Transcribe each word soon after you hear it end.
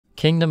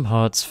Kingdom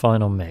Hearts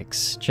Final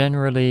Mix.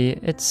 Generally,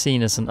 it's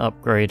seen as an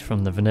upgrade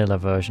from the vanilla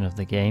version of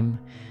the game.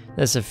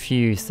 There's a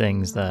few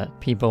things that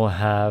people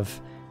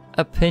have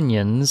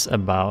opinions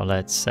about,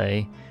 let's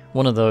say.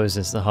 One of those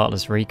is the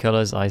Heartless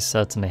recolors. I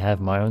certainly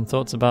have my own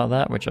thoughts about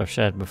that, which I've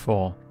shared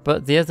before.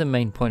 But the other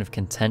main point of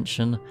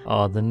contention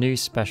are the new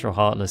special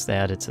Heartless they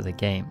added to the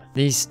game.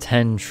 These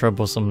 10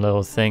 troublesome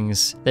little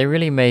things, they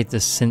really made the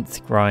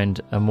synth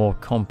grind a more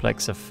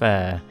complex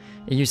affair.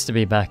 It used to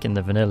be back in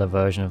the vanilla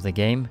version of the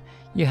game,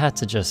 you had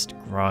to just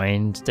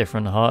grind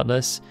different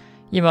Heartless.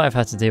 You might have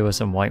had to deal with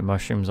some white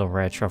mushrooms or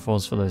rare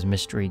truffles for those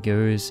mystery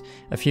goos,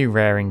 a few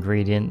rare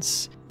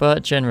ingredients,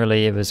 but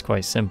generally it was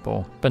quite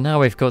simple. But now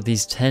we've got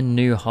these 10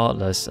 new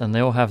Heartless and they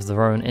all have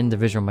their own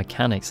individual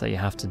mechanics that you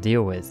have to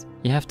deal with.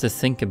 You have to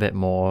think a bit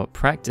more,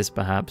 practice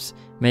perhaps,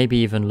 maybe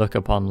even look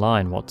up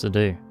online what to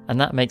do. And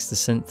that makes the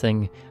synth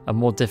thing a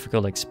more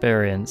difficult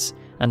experience,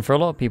 and for a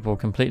lot of people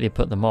completely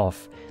put them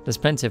off. There's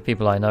plenty of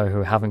people I know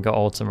who haven't got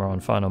Ultima on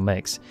Final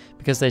Mix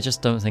because they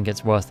just don't think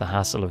it's worth the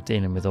hassle of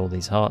dealing with all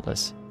these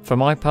Heartless. For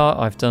my part,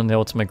 I've done the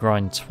Ultima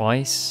grind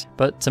twice,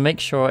 but to make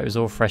sure it was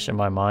all fresh in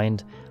my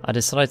mind, I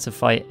decided to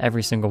fight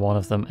every single one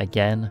of them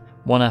again,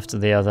 one after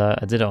the other.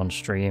 I did it on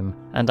stream,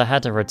 and I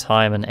had a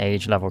retirement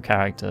age level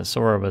character.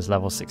 Sora was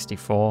level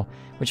 64,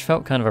 which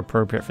felt kind of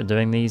appropriate for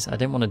doing these. I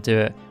didn't want to do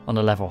it on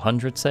a level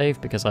 100 save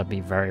because I'd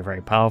be very,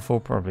 very powerful,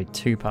 probably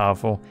too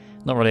powerful,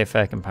 not really a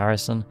fair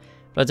comparison.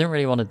 But I didn't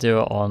really want to do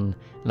it on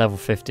level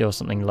 50 or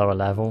something lower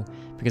level,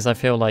 because I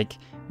feel like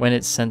when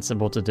it's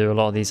sensible to do a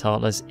lot of these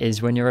Heartless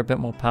is when you're a bit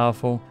more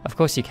powerful. Of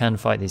course you can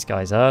fight these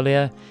guys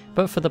earlier,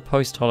 but for the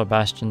post-Hollow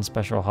Bastion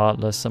special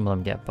Heartless, some of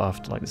them get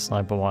buffed like the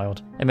Sniper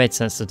Wild. It made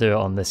sense to do it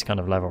on this kind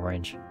of level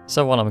range.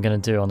 So what I'm going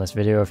to do on this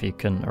video, if you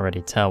couldn't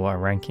already tell what a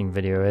ranking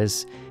video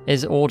is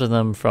order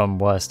them from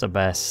worst to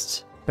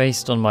best,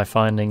 based on my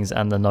findings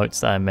and the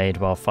notes that I made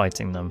while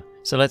fighting them.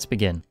 So let's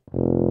begin.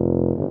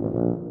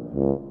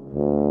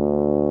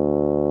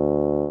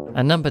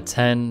 And number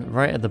 10,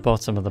 right at the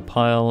bottom of the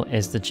pile,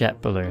 is the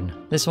jet balloon.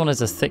 This one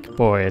is a thick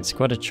boy, it's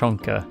quite a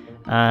chonker,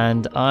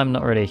 and I'm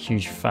not really a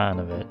huge fan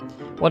of it.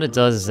 What it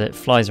does is it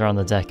flies around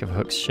the deck of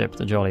Hook's ship,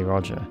 the Jolly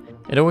Roger.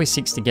 It always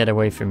seeks to get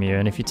away from you,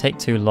 and if you take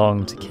too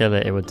long to kill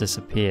it, it would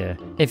disappear.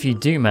 If you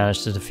do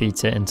manage to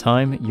defeat it in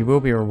time, you will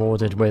be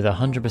rewarded with a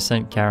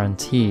 100%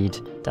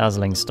 guaranteed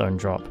Dazzling Stone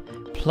drop,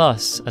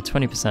 plus a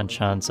 20%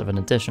 chance of an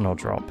additional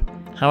drop.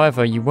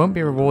 However, you won't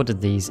be rewarded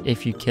these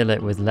if you kill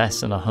it with less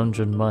than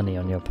 100 money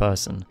on your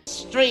person.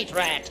 Street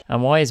rat!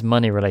 And why is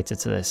money related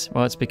to this?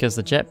 Well, it's because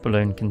the jet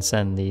balloon can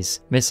send these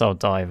missile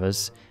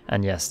divers,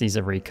 and yes, these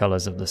are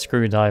recolors of the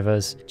screw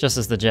divers, just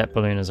as the jet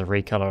balloon is a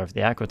recolor of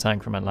the aqua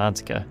tank from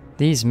Atlantica.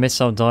 These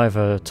missile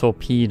diver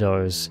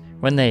torpedoes,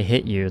 when they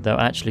hit you, they'll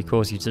actually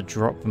cause you to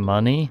drop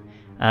money,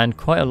 and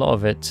quite a lot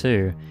of it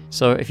too.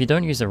 So if you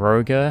don't use a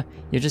Roger,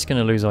 you're just going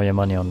to lose all your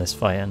money on this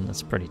fight, and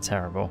that's pretty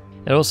terrible.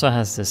 It also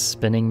has this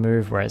spinning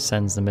move where it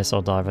sends the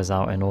missile divers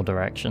out in all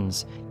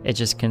directions. It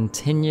just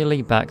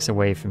continually backs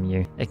away from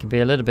you. It can be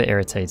a little bit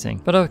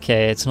irritating, but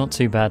okay, it's not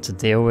too bad to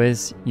deal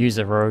with. Use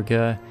a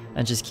Roger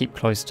and just keep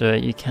close to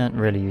it. You can't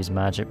really use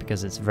magic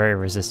because it's very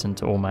resistant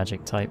to all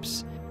magic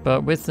types.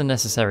 But with the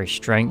necessary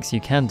strength,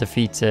 you can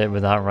defeat it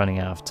without running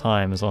out of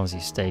time as long as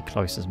you stay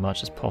close as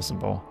much as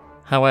possible.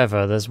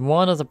 However, there's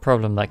one other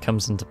problem that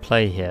comes into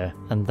play here,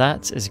 and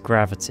that is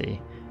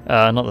gravity.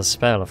 Not the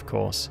spell, of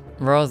course.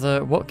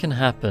 Rather, what can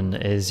happen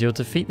is you'll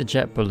defeat the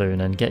jet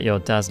balloon and get your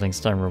Dazzling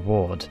Stone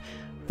reward,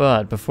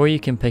 but before you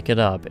can pick it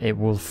up, it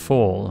will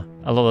fall.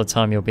 A lot of the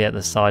time you'll be at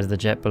the side of the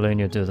jet balloon,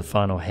 you'll do the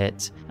final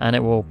hit, and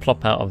it will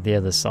plop out of the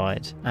other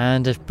side.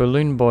 And if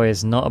Balloon Boy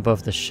is not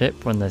above the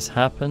ship when this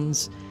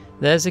happens,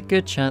 there's a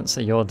good chance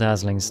that your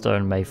Dazzling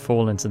Stone may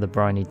fall into the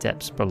briny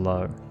depths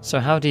below. So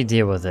how do you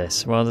deal with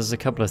this? Well, there's a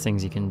couple of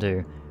things you can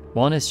do.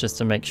 One is just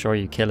to make sure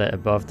you kill it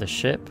above the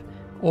ship,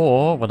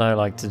 or what I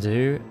like to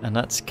do, and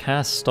that's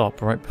cast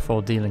stop right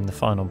before dealing the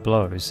final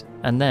blows,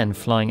 and then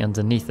flying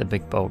underneath the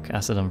big bulk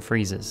as it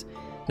unfreezes.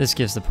 This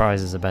gives the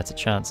prizes a better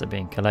chance at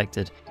being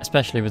collected,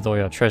 especially with all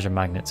your treasure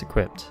magnets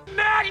equipped.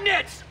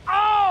 Magnets!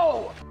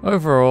 Oh!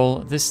 Overall,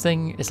 this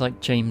thing is like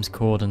James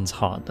Corden's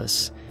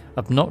Heartless.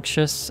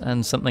 Obnoxious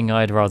and something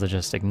I'd rather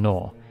just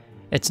ignore.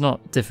 It's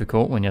not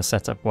difficult when you're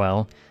set up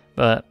well,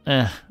 but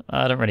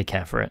I don't really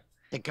care for it.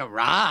 The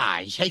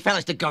garage? Hey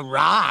fellas, the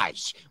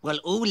garage! Well,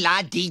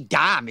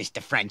 ooh-la-dee-da,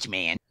 Mr.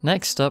 Frenchman.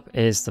 Next up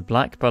is the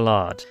Black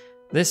Ballade.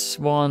 This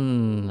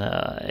one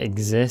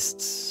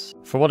exists.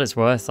 For what it's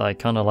worth, I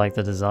kinda like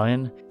the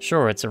design.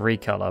 Sure, it's a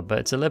recolor, but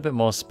it's a little bit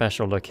more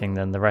special looking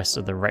than the rest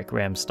of the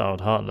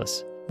Requiem-styled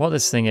Heartless. What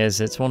this thing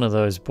is, it's one of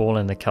those ball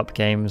in the cup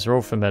games, we're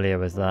all familiar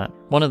with that.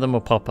 One of them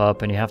will pop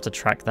up and you have to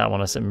track that one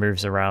as it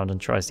moves around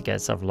and tries to get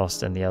itself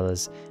lost in the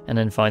others, and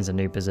then finds a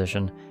new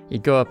position. You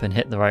go up and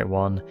hit the right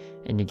one,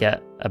 and you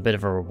get a bit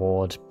of a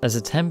reward. There's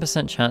a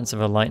 10% chance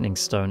of a lightning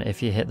stone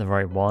if you hit the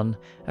right one,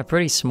 a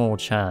pretty small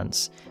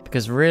chance,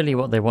 because really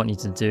what they want you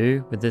to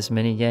do with this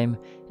minigame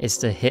is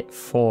to hit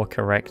 4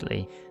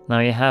 correctly. Now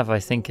you have, I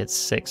think it's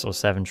 6 or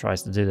 7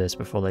 tries to do this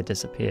before they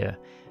disappear.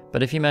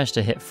 but if you manage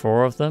to hit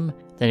 4 of them,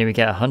 then you would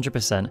get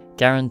 100%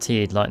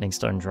 guaranteed lightning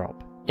stone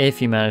drop.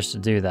 If you manage to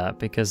do that,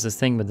 because the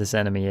thing with this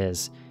enemy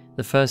is,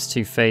 the first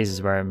 2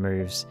 phases where it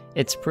moves,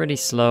 it's pretty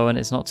slow and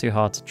it's not too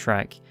hard to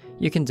track.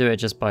 You can do it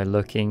just by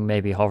looking,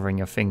 maybe hovering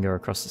your finger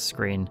across the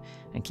screen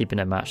and keeping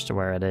it matched to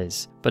where it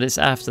is. But it's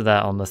after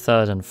that on the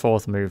 3rd and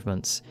 4th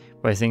movements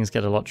where things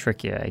get a lot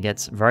trickier. It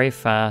gets very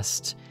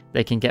fast,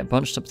 they can get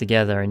bunched up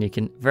together and you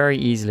can very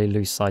easily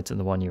lose sight of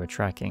the one you were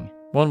tracking.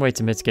 One way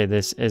to mitigate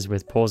this is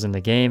with pausing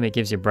the game. It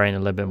gives your brain a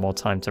little bit more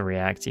time to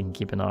react, you can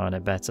keep an eye on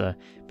it better,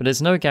 but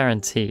it's no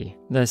guarantee.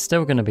 There's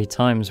still going to be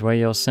times where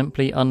you're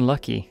simply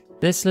unlucky.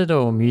 This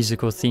little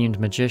musical themed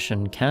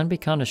magician can be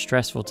kind of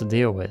stressful to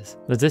deal with.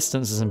 The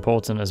distance is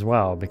important as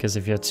well, because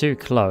if you're too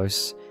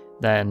close,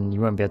 then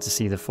you won't be able to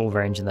see the full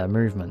range of their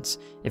movements.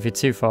 If you're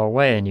too far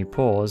away and you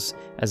pause,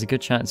 there's a good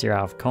chance you're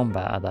out of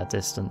combat at that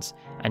distance,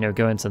 and you'll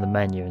go into the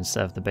menu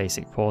instead of the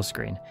basic pause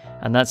screen,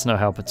 and that's no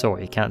help at all,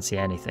 you can't see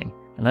anything.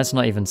 And let's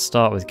not even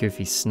start with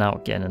Goofy's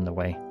snout getting in the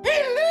way.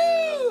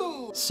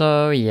 Hello!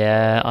 So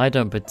yeah, I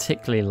don't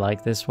particularly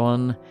like this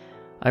one.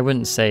 I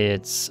wouldn't say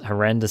it's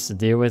horrendous to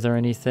deal with or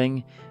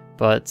anything,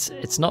 but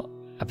it's not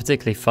a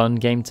particularly fun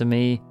game to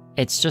me.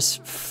 It's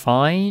just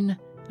fine,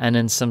 and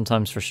then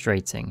sometimes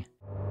frustrating.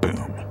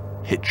 Boom.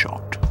 Hit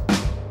shot.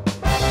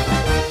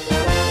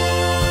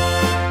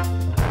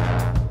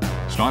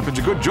 Sniping's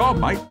a good job,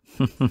 mate.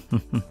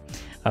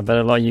 I bet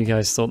a lot of you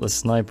guys thought the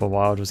Sniper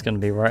Wild was going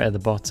to be right at the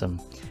bottom.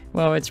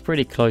 Well, it's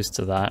pretty close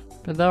to that,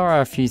 but there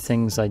are a few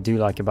things I do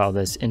like about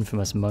this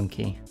infamous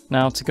monkey.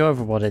 Now, to go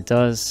over what it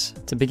does,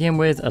 to begin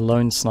with, a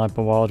lone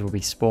Sniper Wild will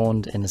be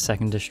spawned in the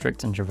 2nd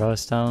District in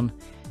Traverse Town.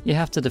 You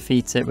have to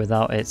defeat it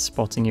without it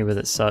spotting you with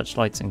its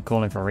searchlights and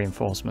calling for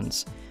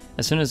reinforcements.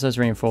 As soon as those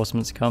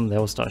reinforcements come,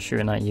 they'll start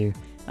shooting at you,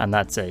 and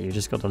that's it, you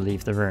just got to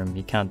leave the room,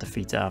 you can't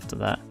defeat it after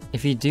that.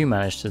 If you do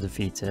manage to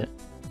defeat it,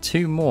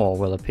 2 more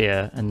will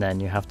appear and then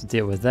you have to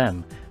deal with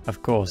them.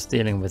 Of course,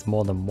 dealing with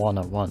more than 1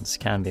 at once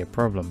can be a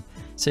problem,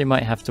 so you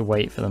might have to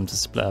wait for them to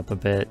split up a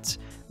bit,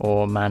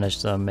 or manage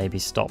to maybe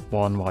stop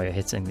one while you're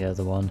hitting the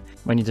other one.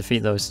 When you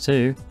defeat those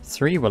 2,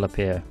 3 will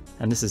appear,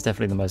 and this is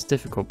definitely the most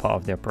difficult part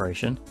of the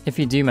operation. If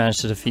you do manage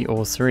to defeat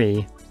all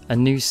 3, a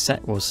new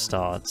set will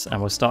start, and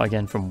we'll start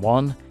again from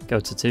 1, go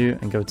to 2,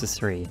 and go to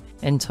 3.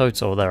 In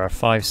total, there are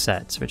 5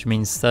 sets, which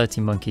means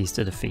 30 monkeys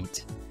to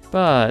defeat.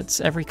 But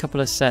every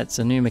couple of sets,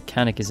 a new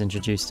mechanic is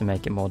introduced to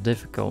make it more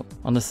difficult.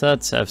 On the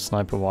 3rd set of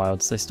Sniper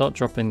Wilds, they start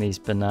dropping these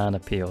banana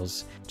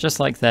peels. Just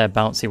like their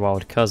bouncy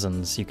wild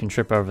cousins, you can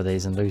trip over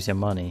these and lose your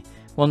money.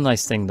 One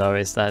nice thing though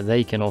is that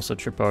they can also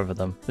trip over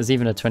them. There's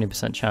even a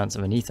 20% chance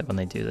of an ether when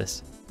they do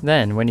this.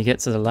 Then, when you get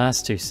to the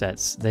last 2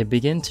 sets, they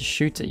begin to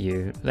shoot at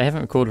you. They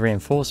haven't called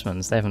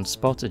reinforcements, they haven't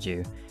spotted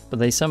you, but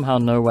they somehow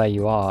know where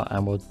you are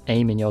and will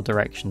aim in your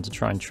direction to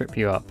try and trip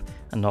you up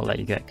and not let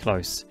you get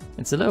close.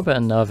 It's a little bit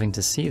unnerving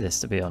to see this,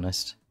 to be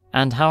honest.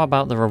 And how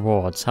about the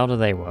rewards? How do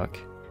they work?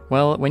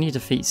 Well, when you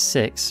defeat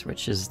 6,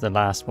 which is the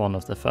last one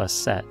of the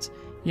first set,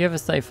 you have a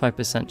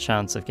 35%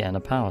 chance of getting a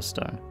Power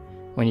Stone.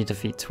 When you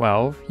defeat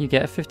 12, you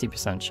get a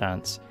 50%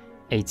 chance.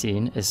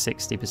 18 is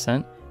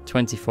 60%,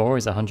 24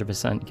 is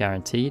 100%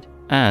 guaranteed,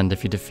 and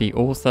if you defeat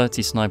all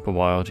 30 Sniper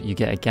Wild, you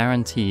get a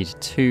guaranteed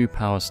 2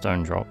 Power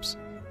Stone drops.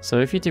 So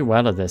if you do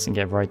well at this and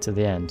get right to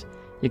the end,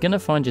 you're going to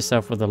find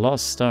yourself with a lot of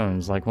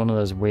stones, like one of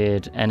those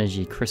weird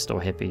energy crystal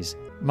hippies.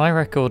 My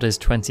record is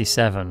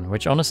 27,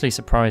 which honestly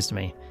surprised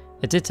me.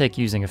 It did take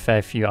using a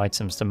fair few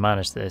items to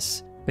manage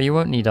this, but you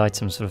won't need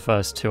items for the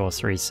first 2 or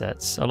 3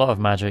 sets, a lot of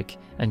magic,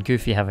 and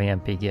Goofy having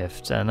MP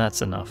gift, and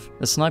that's enough.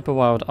 The Sniper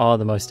Wild are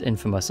the most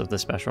infamous of the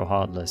special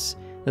Heartless.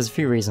 There's a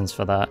few reasons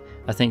for that.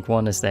 I think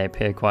one is they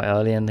appear quite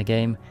early in the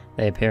game,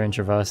 they appear in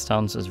Traverse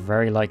Town, so it's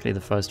very likely the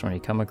first one you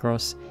come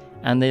across,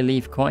 and they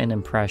leave quite an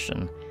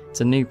impression.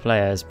 To new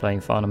players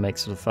playing Final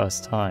Mix for the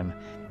first time,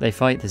 they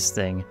fight this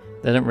thing,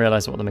 they don't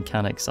realise what the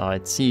mechanics are,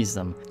 it sees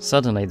them.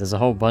 Suddenly there's a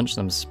whole bunch of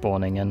them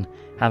spawning and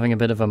having a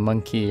bit of a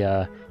monkey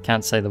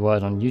can't say the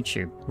word on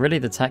YouTube. Really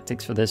the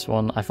tactics for this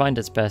one, I find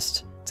it's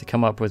best to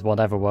come up with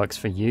whatever works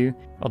for you,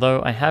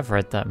 although I have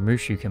read that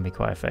Mushu can be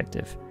quite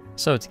effective.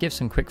 So to give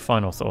some quick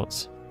final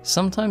thoughts,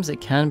 sometimes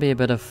it can be a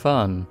bit of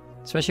fun,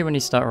 especially when you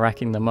start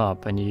racking them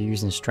up and you're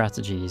using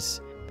strategies.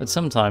 But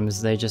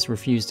sometimes they just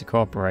refuse to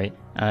cooperate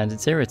and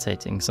it's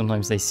irritating.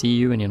 Sometimes they see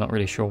you and you're not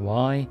really sure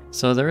why.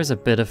 So there is a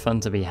bit of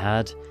fun to be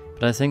had,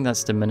 but I think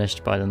that's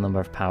diminished by the number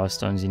of power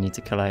stones you need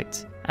to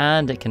collect,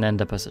 and it can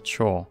end up as a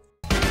chore.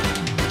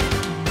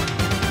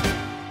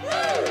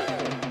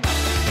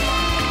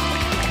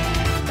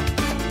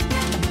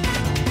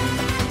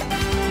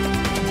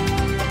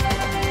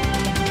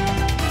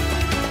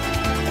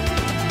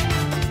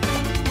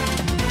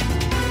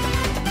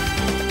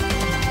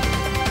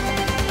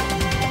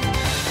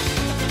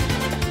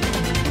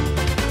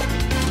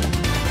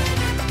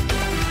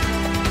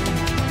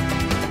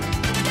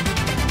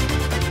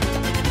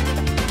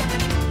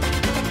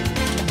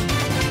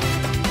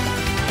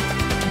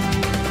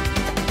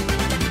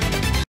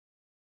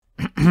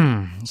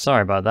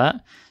 Sorry about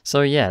that.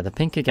 So yeah, the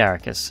Pink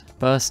Agaricus.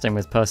 Bursting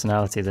with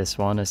personality, this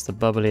one is the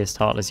bubbliest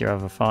Heartless you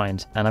ever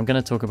find. And I'm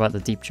going to talk about the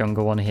Deep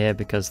Jungle one here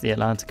because the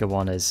Atlantica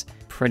one is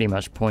pretty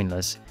much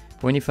pointless.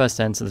 But when you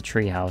first enter the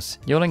treehouse,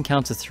 you'll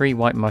encounter 3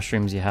 white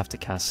mushrooms you have to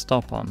cast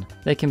Stop on.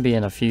 They can be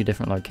in a few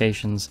different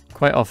locations.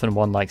 Quite often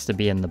one likes to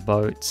be in the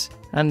boat,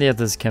 and the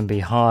others can be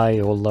high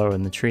or low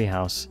in the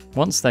treehouse.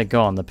 Once they're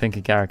gone, the Pink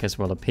Agaricus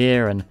will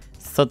appear and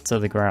thud to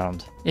the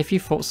ground. If you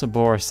fought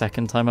Sabor a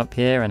second time up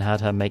here and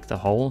had her make the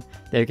hole,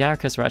 the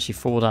Agaricus will actually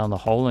fall down the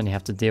hole and you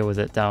have to deal with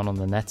it down on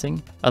the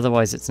netting,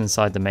 otherwise it's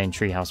inside the main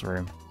treehouse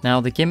room. Now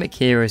the gimmick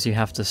here is you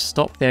have to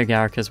stop the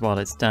Agaricus while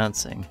it's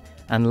dancing,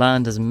 and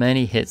land as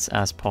many hits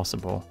as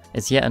possible.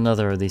 It's yet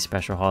another of these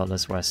special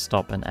Heartless where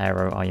stop and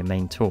arrow are your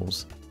main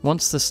tools.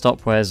 Once the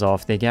stop wears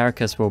off, the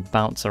Agaricus will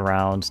bounce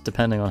around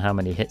depending on how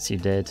many hits you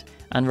did,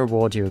 and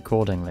reward you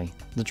accordingly.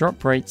 The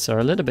drop rates are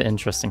a little bit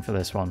interesting for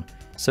this one.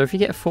 So if you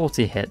get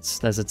 40 hits,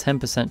 there's a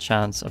 10%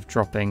 chance of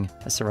dropping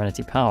a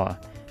Serenity Power.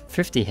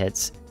 50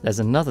 hits, there's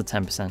another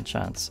 10%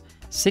 chance.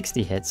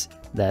 60 hits,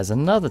 there's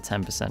another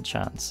 10%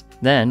 chance.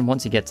 Then,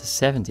 once you get to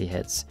 70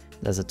 hits,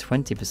 there's a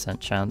 20%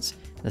 chance.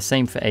 The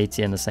same for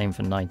 80 and the same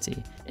for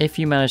 90. If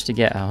you manage to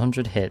get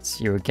 100 hits,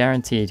 you are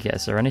guaranteed to get a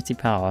Serenity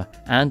Power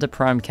and a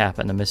Prime Cap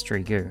and a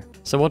Mystery Goo.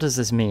 So what does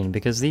this mean?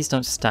 Because these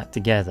don't stack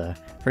together.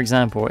 For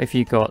example, if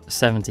you got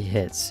 70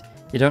 hits,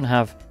 you don't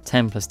have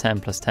 10 plus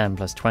 10 plus 10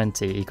 plus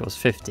 20 equals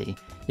 50.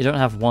 You don't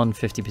have one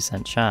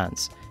 50%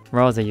 chance.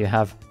 Rather, you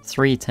have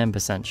 3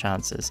 10%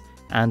 chances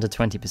and a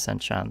 20%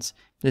 chance.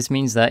 This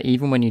means that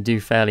even when you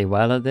do fairly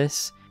well at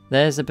this,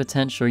 there's a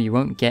potential you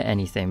won't get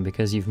anything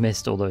because you've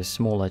missed all those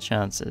smaller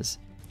chances.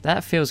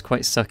 That feels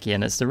quite sucky,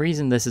 and it's the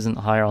reason this isn't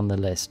higher on the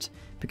list,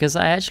 because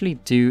I actually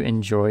do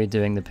enjoy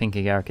doing the Pink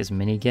Agaricus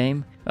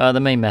minigame. The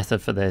main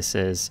method for this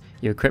is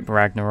you equip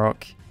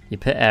Ragnarok, you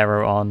put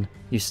arrow on,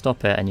 you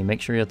stop it, and you make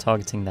sure you're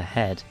targeting the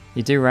head.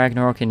 You do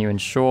Ragnarok and you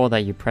ensure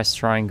that you press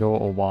triangle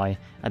or Y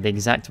at the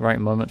exact right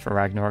moment for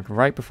Ragnarok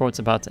right before it's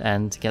about to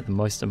end to get the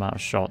most amount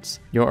of shots.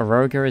 Your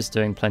Aroga is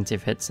doing plenty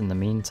of hits in the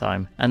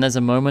meantime, and there's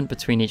a moment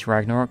between each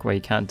Ragnarok where you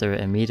can't do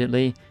it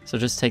immediately, so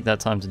just take that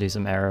time to do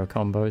some arrow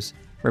combos.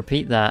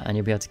 Repeat that and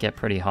you'll be able to get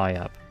pretty high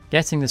up.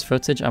 Getting this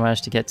footage, I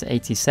managed to get to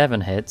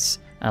 87 hits,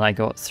 and I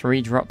got 3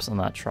 drops on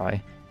that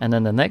try. And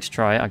then the next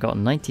try, I got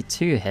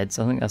 92 hits.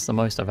 I think that's the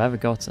most I've ever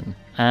gotten.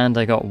 And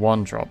I got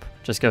 1 drop.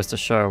 Just goes to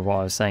show what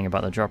I was saying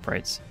about the drop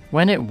rates.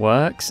 When it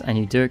works and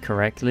you do it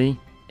correctly,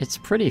 it's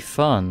pretty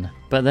fun.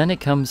 But then it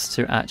comes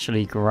to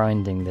actually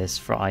grinding this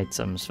for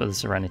items for the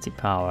Serenity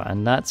Power,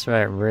 and that's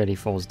where it really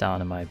falls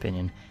down in my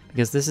opinion.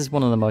 Because this is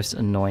one of the most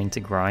annoying to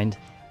grind,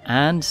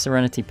 and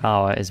Serenity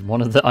Power is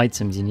one of the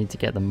items you need to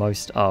get the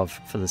most of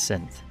for the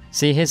synth.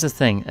 See, here's the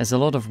thing, there's a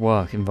lot of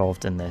work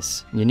involved in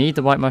this. You need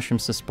the white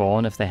mushrooms to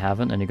spawn if they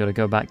haven't, and you've got to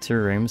go back 2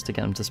 rooms to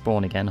get them to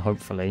spawn again,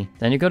 hopefully.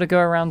 Then you've got to go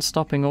around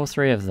stopping all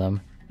 3 of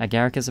them.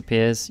 Agaricus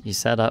appears, you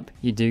set up,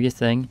 you do your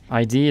thing.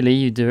 Ideally,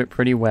 you do it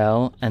pretty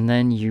well, and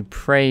then you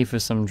pray for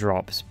some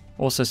drops.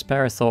 Also,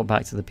 spare a thought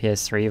back to the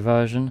PS3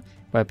 version,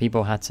 where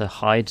people had to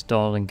hide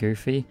Donald and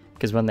Goofy,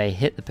 because when they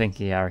hit the Pink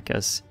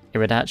Agaricus, it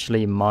would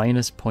actually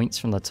minus points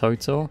from the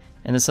total.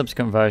 In the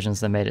subsequent versions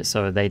they made it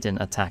so they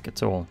didn't attack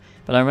at all.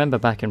 But I remember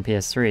back in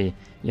PS3,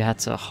 you had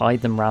to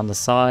hide them around the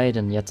side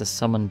and you had to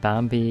summon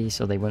Bambi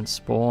so they wouldn't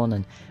spawn,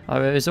 and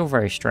it was all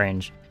very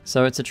strange.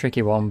 So it's a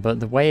tricky one, but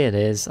the way it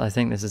is, I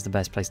think this is the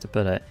best place to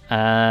put it.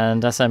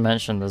 And as I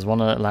mentioned, there's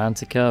one at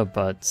Atlantica,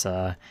 but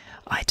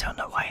I don't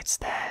know why it's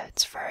there.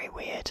 It's very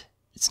weird.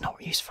 It's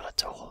not useful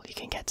at all. You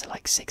can get to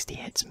like 60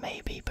 hits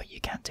maybe, but you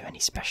can't do any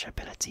special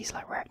abilities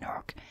like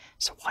Ragnarok.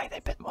 So why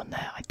they put one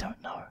there, I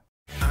don't know.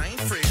 I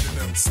ain't afraid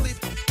of no sleep.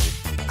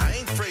 I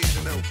ain't afraid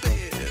of no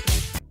bed.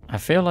 I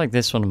feel like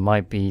this one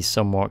might be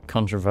somewhat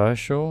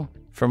controversial.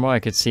 From what I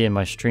could see in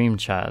my stream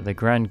chat, the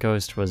Grand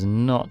Ghost was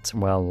not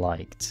well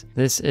liked.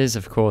 This is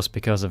of course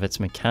because of its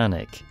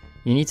mechanic.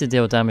 You need to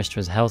deal damage to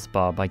his health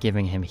bar by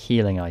giving him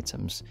healing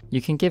items.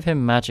 You can give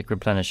him magic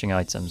replenishing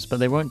items, but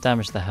they won't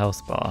damage the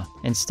health bar.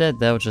 Instead,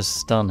 they'll just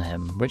stun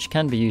him, which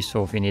can be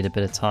useful if you need a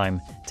bit of time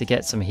to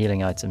get some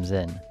healing items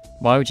in.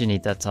 Why would you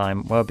need that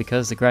time? Well,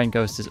 because the Grand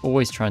Ghost is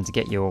always trying to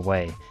get you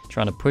away,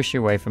 trying to push you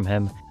away from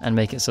him and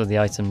make it so the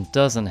item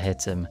doesn't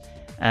hit him,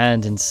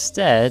 and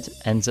instead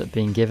ends up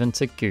being given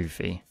to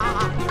Goofy.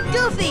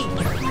 Goofy!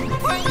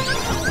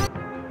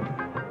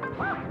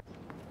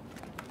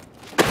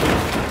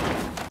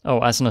 Oh,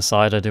 as an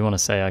aside, I do want to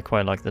say I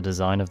quite like the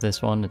design of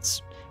this one.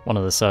 It's one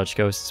of the Search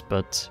Ghosts,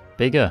 but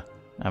bigger,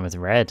 and with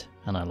red,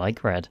 and I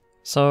like red.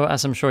 So,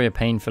 as I'm sure you're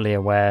painfully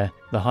aware,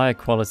 the higher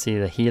quality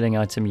the healing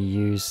item you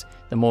use,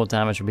 the more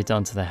damage will be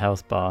done to the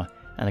health bar,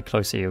 and the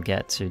closer you'll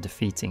get to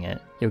defeating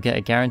it. You'll get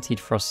a guaranteed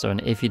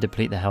Froststone if you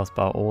deplete the health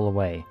bar all the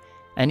way.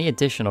 Any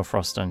additional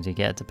Froststones you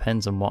get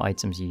depends on what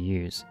items you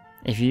use.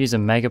 If you use a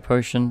Mega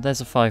Potion,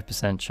 there's a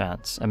 5%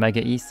 chance, a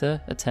Mega Ether,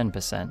 a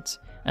 10%,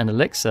 an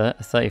Elixir,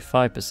 a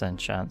 35%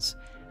 chance,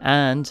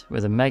 and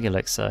with a Mega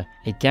Elixir,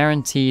 a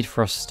guaranteed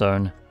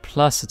Froststone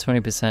plus a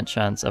 20%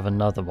 chance of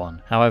another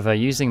one. However,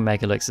 using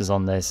Mega Elixirs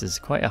on this is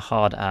quite a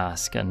hard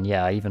ask, and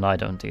yeah, even I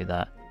don't do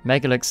that.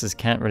 Mega Elixirs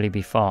can't really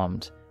be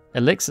farmed.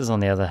 Elixirs on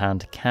the other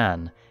hand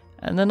can,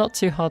 and they're not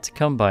too hard to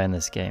come by in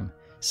this game.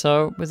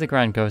 So with the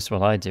Grand Ghost,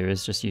 what I do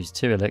is just use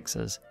 2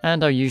 elixirs,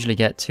 and I'll usually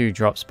get 2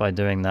 drops by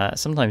doing that,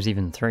 sometimes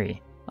even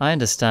 3. I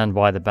understand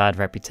why the bad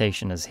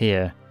reputation is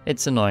here.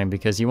 It's annoying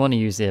because you want to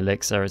use the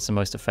elixir, it's the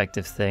most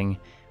effective thing,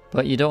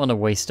 but you don't want to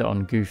waste it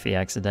on Goofy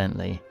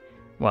accidentally.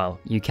 Well,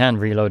 you can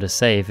reload a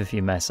save if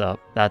you mess up,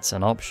 that's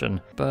an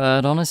option,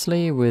 but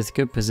honestly, with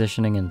good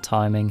positioning and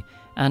timing,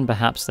 and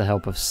perhaps the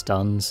help of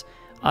stuns,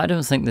 I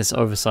don't think this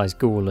oversized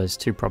ghoul is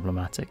too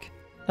problematic.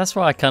 That's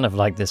why I kind of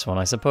like this one.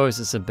 I suppose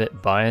it's a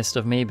bit biased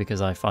of me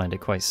because I find it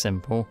quite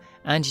simple,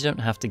 and you don't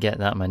have to get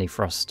that many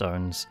frost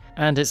stones.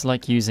 And it's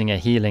like using a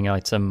healing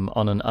item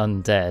on an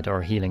undead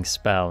or a healing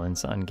spell in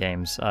certain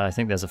games. I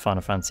think there's a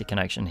Final Fantasy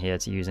connection here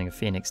to using a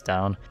Phoenix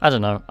down. I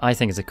don't know, I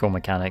think it's a cool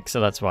mechanic,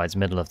 so that's why it's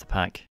middle of the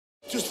pack.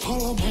 Just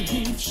follow my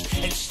moves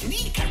and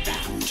sneak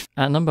around.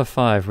 At number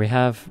 5 we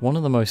have one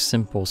of the most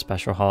simple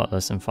special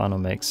Heartless in Final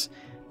Mix,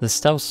 the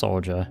Stealth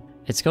Soldier.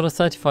 It's got a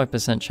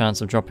 35%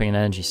 chance of dropping an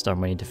energy stone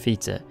when you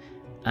defeat it,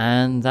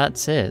 and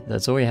that's it,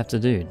 that's all you have to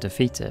do,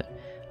 defeat it.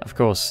 Of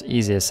course,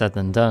 easier said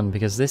than done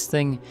because this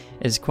thing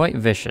is quite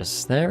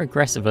vicious. They're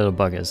aggressive little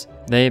buggers.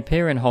 They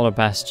appear in Hollow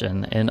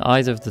Bastion in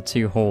either of the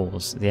 2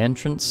 halls, the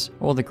entrance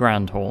or the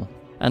Grand Hall,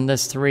 and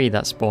there's 3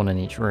 that spawn in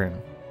each room.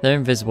 They're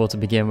invisible to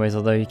begin with,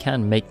 although you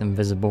can make them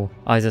visible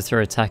either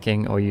through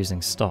attacking or using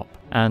stop,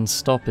 and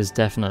stop is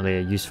definitely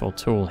a useful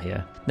tool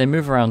here. They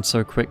move around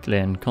so quickly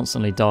and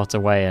constantly dart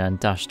away and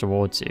dash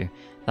towards you,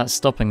 that's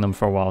stopping them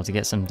for a while to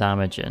get some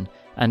damage in,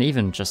 and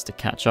even just to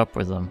catch up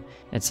with them.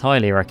 It's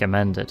highly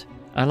recommended.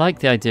 I like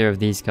the idea of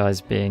these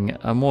guys being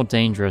a more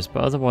dangerous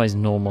but otherwise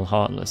normal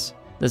Heartless.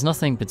 There's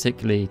nothing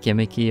particularly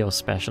gimmicky or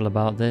special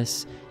about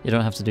this, you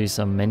don't have to do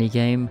some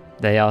mini-game,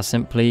 they are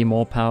simply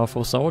more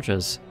powerful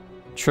soldiers.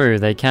 True,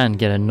 they can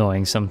get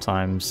annoying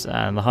sometimes,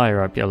 and the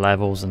higher up your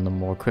levels and the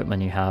more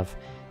equipment you have,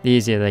 the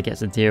easier they get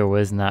to deal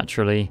with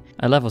naturally.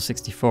 At level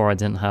 64 I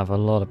didn't have a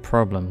lot of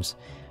problems,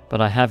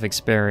 but I have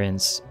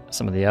experienced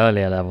some of the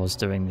earlier levels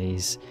doing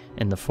these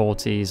in the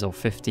 40s or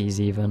 50s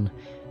even,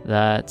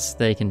 that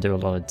they can do a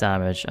lot of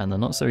damage and they're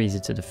not so easy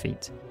to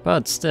defeat.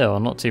 But still,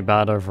 not too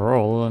bad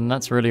overall, and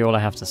that's really all I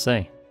have to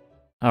say.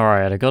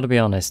 Alright, I gotta be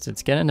honest,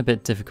 it's getting a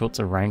bit difficult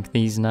to rank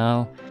these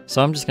now,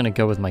 so I'm just gonna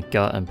go with my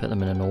gut and put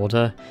them in an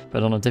order,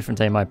 but on a different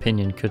day my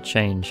opinion could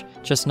change.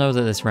 Just know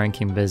that this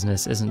ranking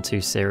business isn't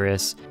too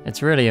serious,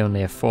 it's really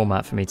only a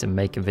format for me to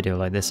make a video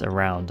like this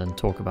around and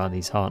talk about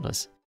these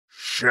Heartless.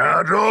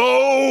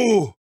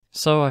 Shadow!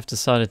 So I've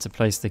decided to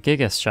place the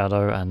Gigas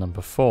Shadow at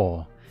number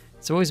 4.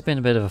 It's always been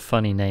a bit of a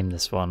funny name,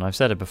 this one, I've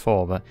said it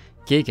before, but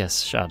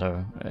Gigas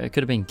Shadow, it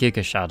could have been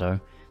Giga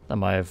Shadow. That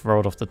might have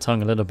rolled off the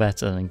tongue a little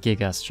better than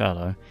Gigas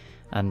Shadow.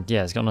 And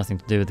yeah, it's got nothing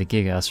to do with the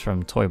Gigas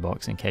from Toy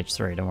Box in Cage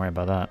 3, don't worry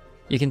about that.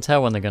 You can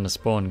tell when they're going to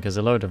spawn because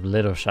a load of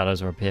little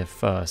shadows will appear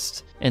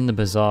first in the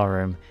Bazaar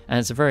room, and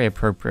it's a very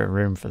appropriate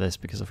room for this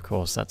because of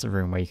course that's a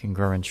room where you can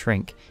grow and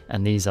shrink,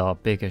 and these are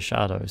bigger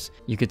shadows.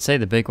 You could say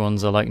the big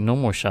ones are like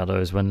normal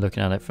shadows when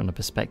looking at it from the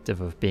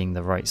perspective of being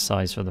the right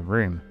size for the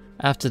room.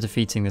 After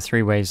defeating the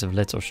 3 waves of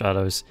little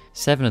shadows,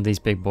 7 of these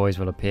big boys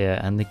will appear,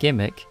 and the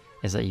gimmick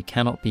is that you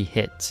cannot be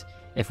hit.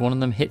 If one of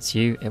them hits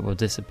you, it will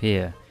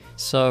disappear.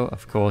 So,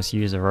 of course,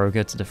 use a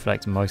Roger to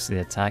deflect most of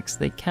the attacks.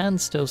 They can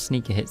still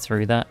sneak a hit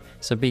through that,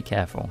 so be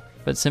careful.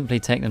 But simply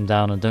take them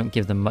down and don't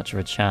give them much of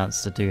a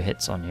chance to do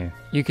hits on you.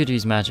 You could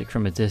use magic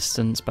from a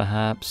distance,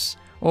 perhaps,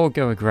 or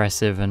go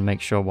aggressive and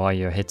make sure while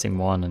you're hitting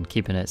one and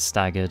keeping it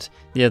staggered,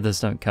 the others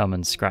don't come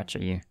and scratch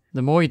at you.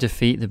 The more you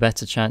defeat, the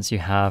better chance you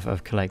have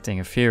of collecting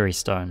a Fury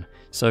Stone.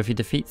 So if you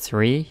defeat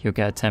 3, you'll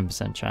get a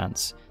 10%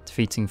 chance.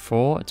 Defeating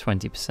 4, a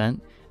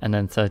 20%. And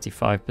then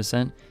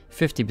 35%,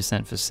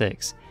 50% for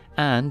 6,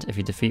 and if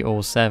you defeat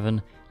all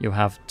 7, you'll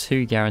have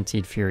 2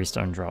 guaranteed Fury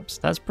Stone drops.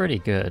 That's pretty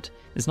good.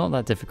 It's not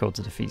that difficult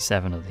to defeat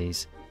 7 of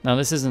these. Now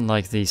this isn't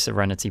like the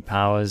Serenity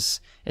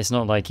powers, it's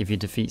not like if you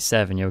defeat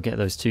 7 you'll get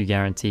those 2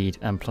 guaranteed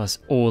and plus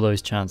all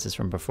those chances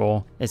from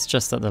before. It's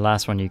just that the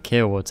last one you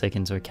kill will take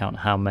into account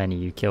how many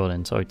you killed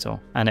in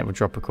total, and it will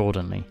drop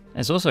accordingly.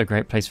 It's also a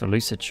great place for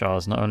Lucid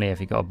Shards, not only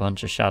have you got a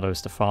bunch of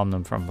shadows to farm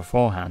them from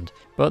beforehand,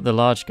 but the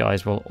large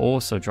guys will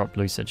also drop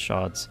Lucid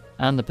Shards,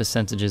 and the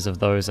percentages of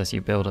those as you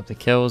build up the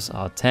kills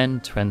are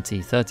 10,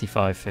 20,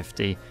 35,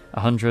 50,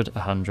 100,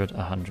 100,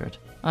 100.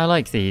 I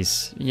like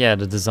these. Yeah,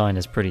 the design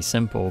is pretty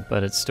simple,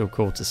 but it's still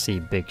cool to see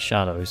big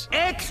shadows.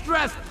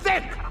 Extra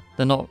thick!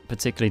 They're not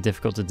particularly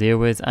difficult to deal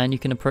with, and you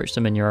can approach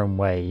them in your own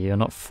way. You're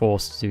not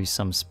forced to do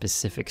some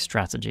specific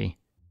strategy.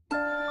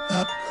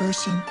 That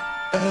person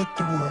at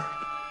the word.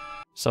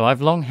 So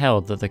I've long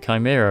held that the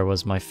Chimera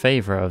was my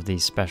favourite of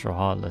these special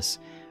Heartless,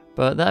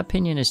 but that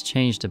opinion has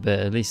changed a bit,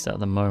 at least at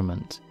the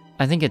moment.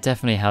 I think it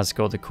definitely has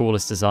got the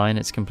coolest design.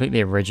 It's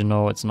completely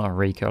original, it's not a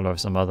recolor of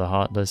some other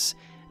Heartless,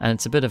 and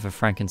it's a bit of a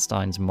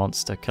Frankenstein's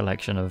monster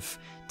collection of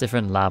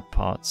different lab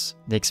parts.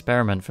 The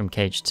Experiment from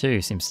Cage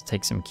 2 seems to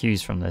take some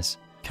cues from this.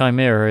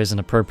 Chimera is an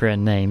appropriate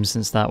name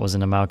since that was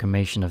an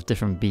amalgamation of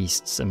different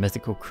beasts, a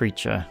mythical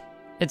creature.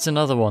 It's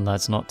another one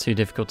that's not too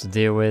difficult to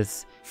deal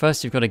with.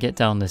 First you've got to get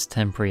down this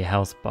temporary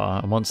health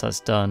bar, and once that's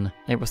done,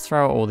 it will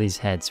throw out all these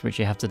heads which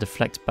you have to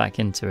deflect back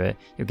into it.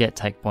 You'll get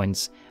tech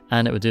points,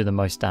 and it will do the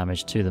most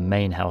damage to the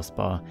main health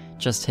bar.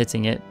 Just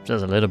hitting it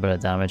does a little bit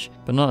of damage,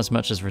 but not as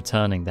much as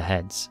returning the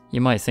heads.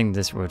 You might think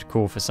this would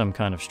call for some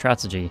kind of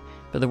strategy,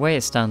 but the way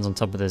it stands on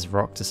top of this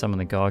rock to summon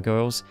the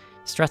gargoyles,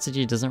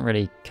 strategy doesn't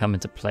really come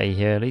into play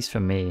here, at least for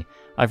me.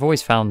 I've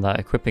always found that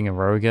equipping a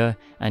Roger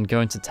and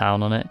going to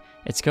town on it,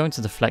 it's going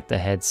to deflect the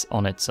heads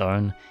on its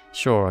own.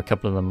 Sure, a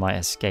couple of them might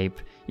escape,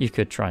 you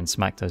could try and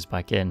smack those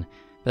back in,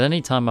 but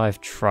anytime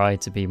I've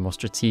tried to be more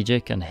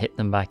strategic and hit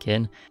them back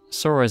in,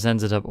 Sora has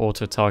ended up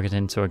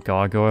auto-targeting to a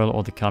gargoyle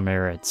or the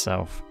Chimera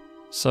itself.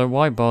 So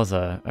why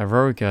bother? A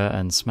Roger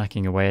and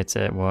smacking away at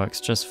it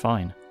works just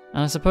fine.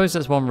 And I suppose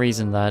that's one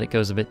reason that it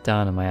goes a bit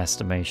down in my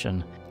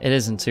estimation. It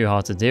isn't too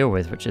hard to deal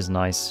with, which is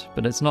nice,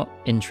 but it's not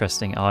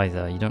interesting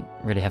either. You don't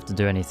really have to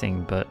do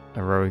anything but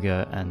a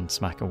Roger and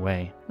smack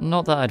away.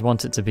 Not that I'd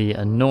want it to be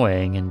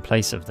annoying in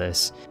place of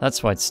this,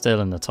 that's why it's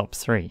still in the top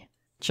 3.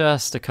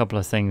 Just a couple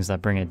of things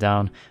that bring it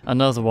down.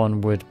 Another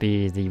one would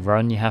be the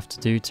run you have to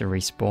do to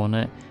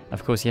respawn it.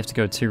 Of course you have to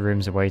go 2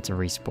 rooms away to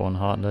respawn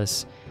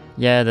Heartless.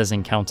 Yeah, there's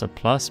Encounter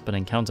Plus, but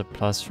Encounter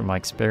Plus, from my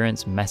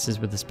experience, messes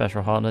with the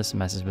Special Heartless,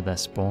 messes with their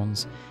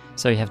spawns,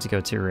 so you have to go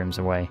 2 rooms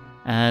away.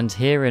 And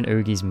here in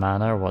Oogie's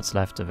Manor, or what's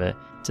left of it,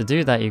 to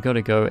do that you've got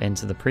to go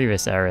into the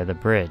previous area, the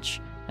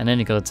bridge, and then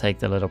you've got to take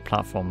the little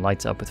platform,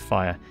 light it up with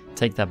fire,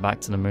 take that back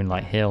to the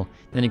Moonlight Hill,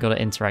 then you've got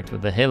to interact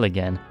with the hill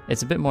again.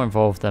 It's a bit more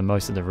involved than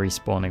most of the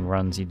respawning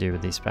runs you do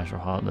with these Special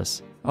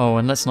Heartless. Oh,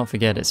 and let's not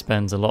forget it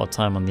spends a lot of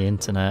time on the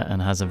internet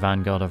and has a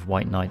vanguard of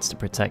white knights to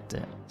protect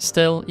it.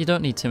 Still, you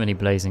don't need too many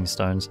blazing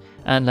stones,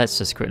 and let's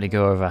just quickly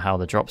go over how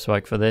the drops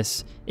work for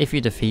this. If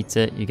you defeat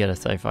it, you get a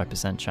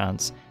 35%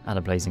 chance at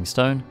a blazing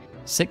stone.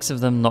 6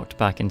 of them knocked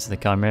back into the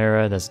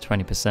Chimera, there's a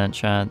 20%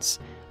 chance,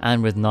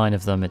 and with 9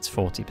 of them it's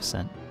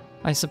 40%.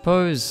 I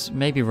suppose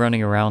maybe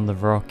running around the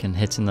rock and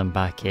hitting them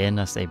back in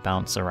as they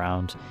bounce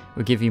around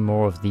will give you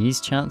more of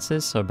these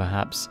chances, so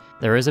perhaps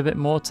there is a bit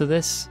more to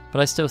this, but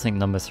I still think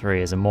number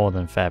 3 is a more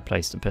than fair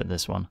place to put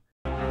this one.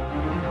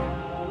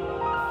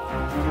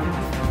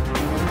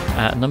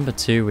 At number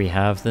 2 we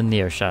have the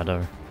Neo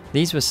Shadow.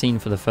 These were seen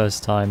for the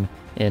first time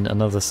in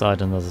Another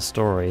Side Another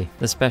Story,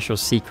 the special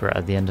secret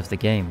at the end of the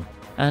game,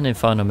 and in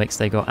Final Mix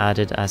they got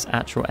added as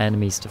actual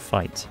enemies to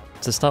fight.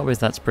 To start with,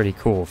 that's pretty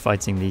cool,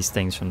 fighting these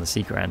things from the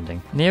secret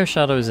ending. Neo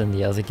Shadows in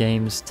the other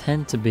games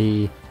tend to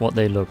be what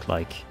they look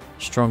like,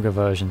 stronger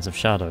versions of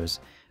Shadows,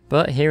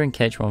 but here in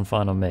KH1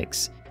 Final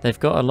Mix, they've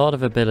got a lot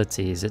of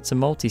abilities. It's a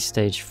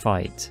multi-stage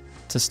fight.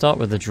 To start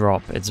with the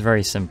drop, it's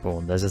very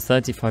simple. There's a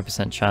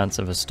 35% chance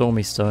of a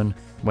Stormy Stone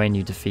when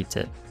you defeat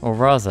it, or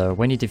rather,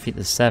 when you defeat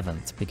the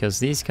 7th, because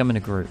these come in a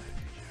group.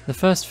 The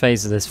first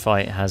phase of this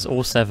fight has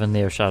all 7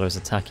 Neo Shadows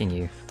attacking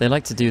you. They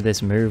like to do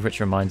this move, which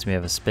reminds me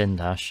of a spin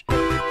dash,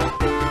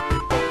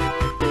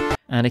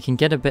 and it can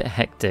get a bit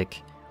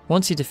hectic.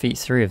 Once you defeat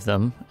 3 of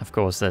them, of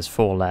course there's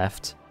 4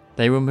 left,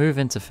 they will move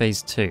into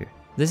phase 2.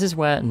 This is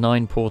where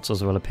 9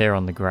 portals will appear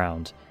on the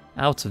ground.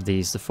 Out of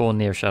these, the 4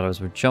 Neo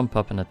Shadows will jump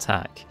up and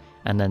attack,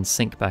 and then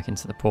sink back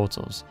into the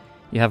portals.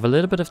 You have a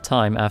little bit of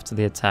time after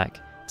the attack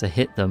to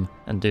hit them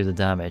and do the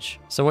damage.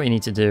 So what you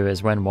need to do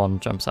is when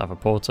one jumps out of a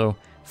portal,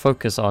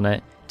 focus on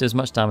it, do as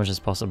much damage as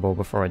possible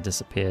before it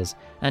disappears,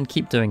 and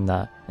keep doing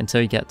that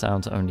until you get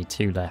down to only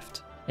 2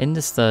 left. In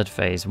this third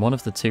phase, one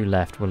of the 2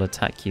 left will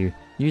attack you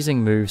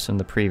using moves from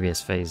the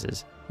previous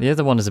phases. The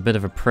other one is a bit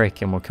of a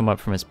prick and will come up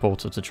from its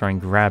portal to try and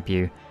grab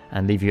you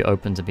and leave you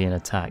open to being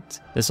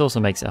attacked. This also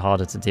makes it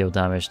harder to deal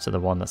damage to the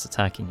one that's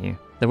attacking you.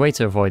 The way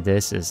to avoid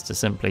this is to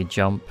simply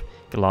jump,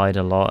 glide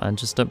a lot, and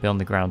just don't be on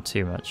the ground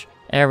too much.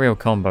 Aerial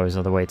combos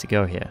are the way to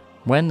go here.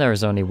 When there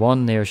is only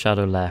 1 Neo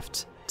Shadow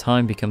left,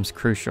 time becomes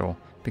crucial,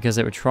 because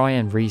it will try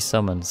and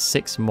re-summon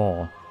 6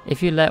 more.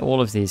 If you let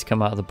all of these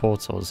come out of the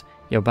portals,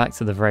 you're back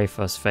to the very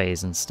first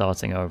phase and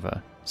starting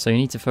over. So you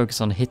need to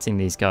focus on hitting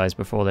these guys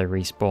before they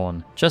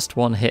respawn. Just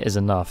 1 hit is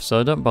enough,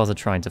 so don't bother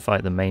trying to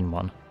fight the main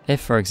one.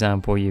 If, for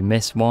example, you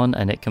miss 1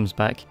 and it comes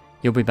back,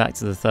 you'll be back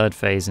to the 3rd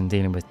phase and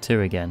dealing with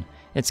 2 again.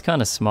 It's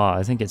kind of smart.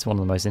 I think it's one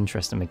of the most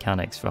interesting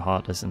mechanics for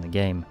Heartless in the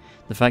game.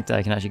 The fact that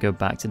I can actually go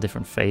back to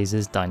different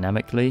phases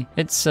dynamically,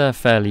 it's a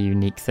fairly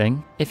unique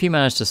thing. If you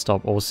manage to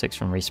stop all 6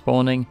 from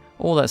respawning,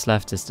 all that's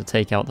left is to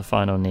take out the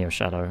final Neo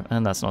Shadow,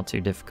 and that's not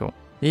too difficult.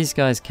 These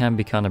guys can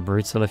be kind of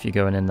brutal if you're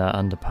going in there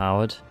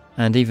underpowered,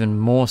 and even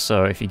more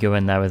so if you go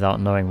in there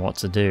without knowing what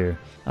to do.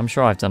 I'm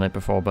sure I've done it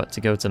before, but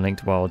to go to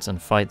Linked Worlds and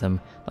fight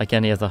them like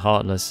any other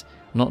Heartless,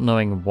 not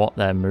knowing what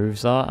their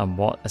moves are and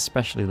what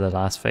especially the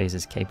last phase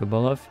is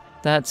capable of,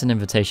 that's an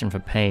invitation for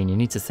pain. You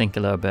need to think a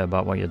little bit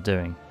about what you're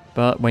doing.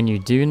 But when you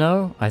do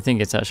know, I think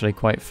it's actually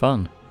quite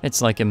fun.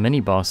 It's like a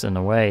mini-boss in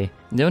a way.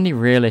 The only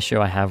real issue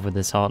I have with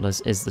this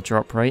Heartless is the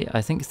drop rate.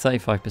 I think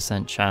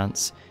 35%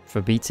 chance for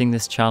beating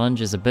this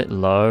challenge is a bit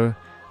low.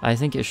 I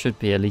think it should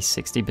be at least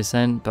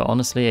 60%, but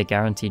honestly a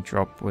guaranteed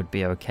drop would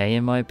be okay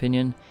in my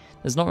opinion.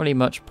 There's not really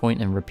much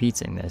point in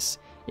repeating this.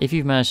 If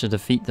you've managed to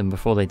defeat them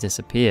before they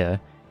disappear,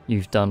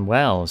 You've done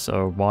well,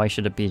 so why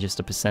should it be just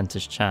a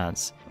percentage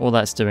chance? All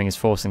that's doing is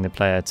forcing the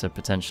player to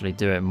potentially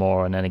do it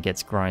more, and then it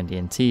gets grindy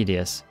and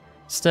tedious.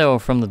 Still,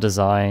 from the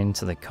design,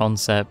 to the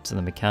concept, to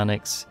the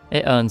mechanics,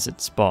 it earns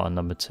its spot on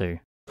number 2.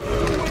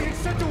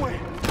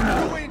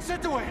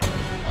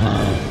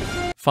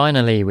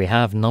 Finally, we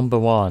have number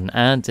 1,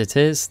 and it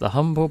is the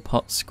Humble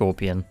Pot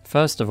Scorpion.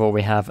 First of all,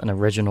 we have an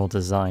original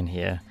design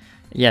here.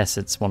 Yes,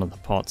 it's one of the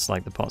pots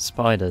like the pot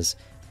spiders,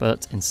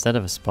 but instead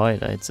of a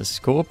spider, it's a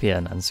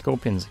scorpion, and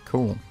scorpions are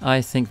cool.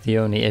 I think the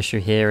only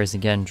issue here is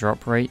again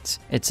drop rate.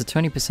 It's a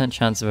 20%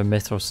 chance of a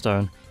mithril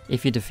stone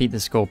if you defeat the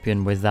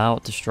scorpion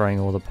without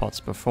destroying all the pots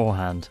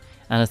beforehand,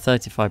 and a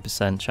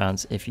 35%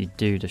 chance if you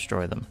do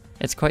destroy them.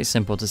 It's quite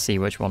simple to see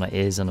which one it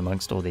is in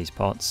amongst all these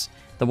pots.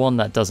 The one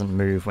that doesn't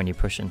move when you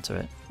push into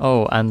it.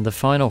 Oh, and the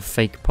final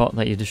fake pot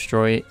that you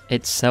destroy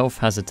itself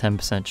has a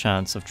 10%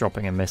 chance of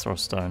dropping a mithril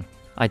stone.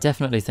 I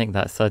definitely think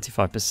that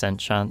 35%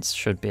 chance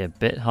should be a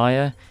bit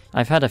higher.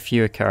 I've had a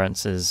few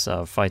occurrences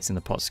of fighting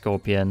the pot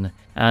scorpion,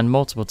 and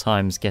multiple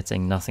times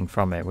getting nothing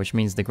from it, which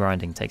means the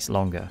grinding takes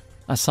longer.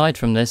 Aside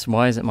from this,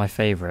 why is it my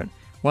favourite?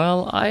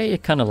 Well, I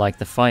kinda like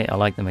the fight, I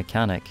like the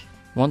mechanic.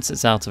 Once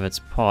it's out of its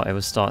pot, it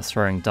will start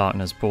throwing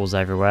darkness balls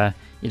everywhere.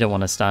 You don't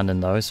want to stand in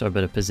those, so a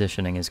bit of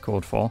positioning is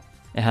called for.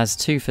 It has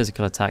 2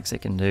 physical attacks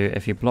it can do.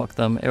 If you block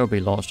them, it will be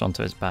launched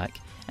onto its back,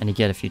 and you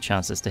get a few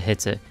chances to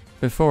hit it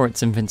before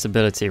its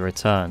invincibility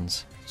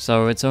returns.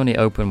 So it's only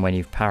open when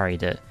you've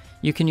parried it.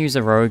 You can use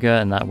a Roger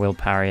and that will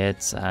parry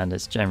it, and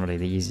it's generally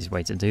the easiest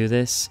way to do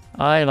this.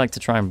 I like to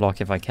try and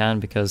block if I can,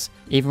 because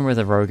even with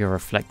a Roger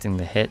reflecting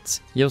the hit,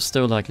 you'll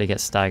still likely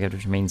get staggered,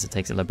 which means it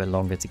takes a little bit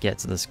longer to get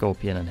to the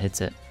scorpion and hit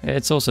it.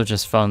 It's also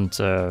just fun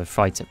to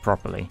fight it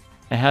properly.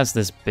 It has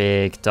this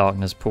big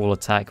darkness pool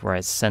attack where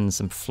it sends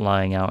them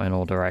flying out in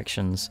all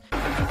directions.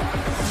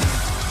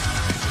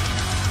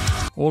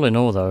 All in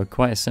all though,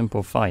 quite a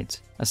simple fight.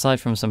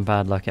 Aside from some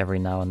bad luck every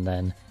now and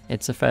then,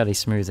 it's a fairly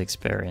smooth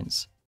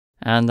experience.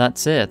 And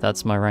that's it,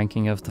 that's my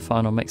ranking of the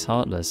final mix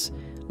Heartless.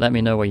 Let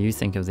me know what you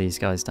think of these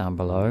guys down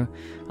below.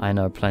 I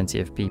know plenty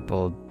of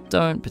people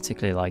don't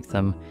particularly like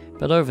them,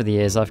 but over the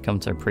years I've come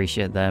to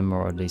appreciate them,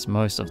 or at least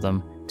most of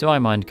them. Do I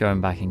mind going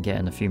back and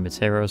getting a few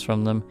materials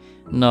from them?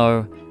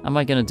 No. Am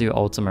I going to do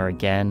Ultima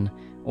again?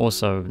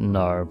 Also,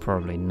 no,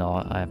 probably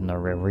not. I have no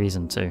real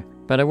reason to.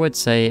 But I would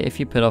say, if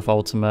you put off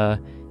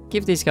Ultima,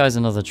 give these guys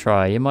another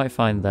try. You might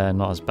find they're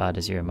not as bad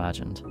as you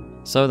imagined.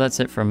 So that's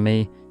it from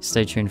me.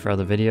 Stay tuned for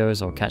other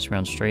videos or catch me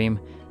on stream,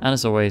 and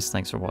as always,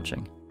 thanks for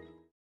watching.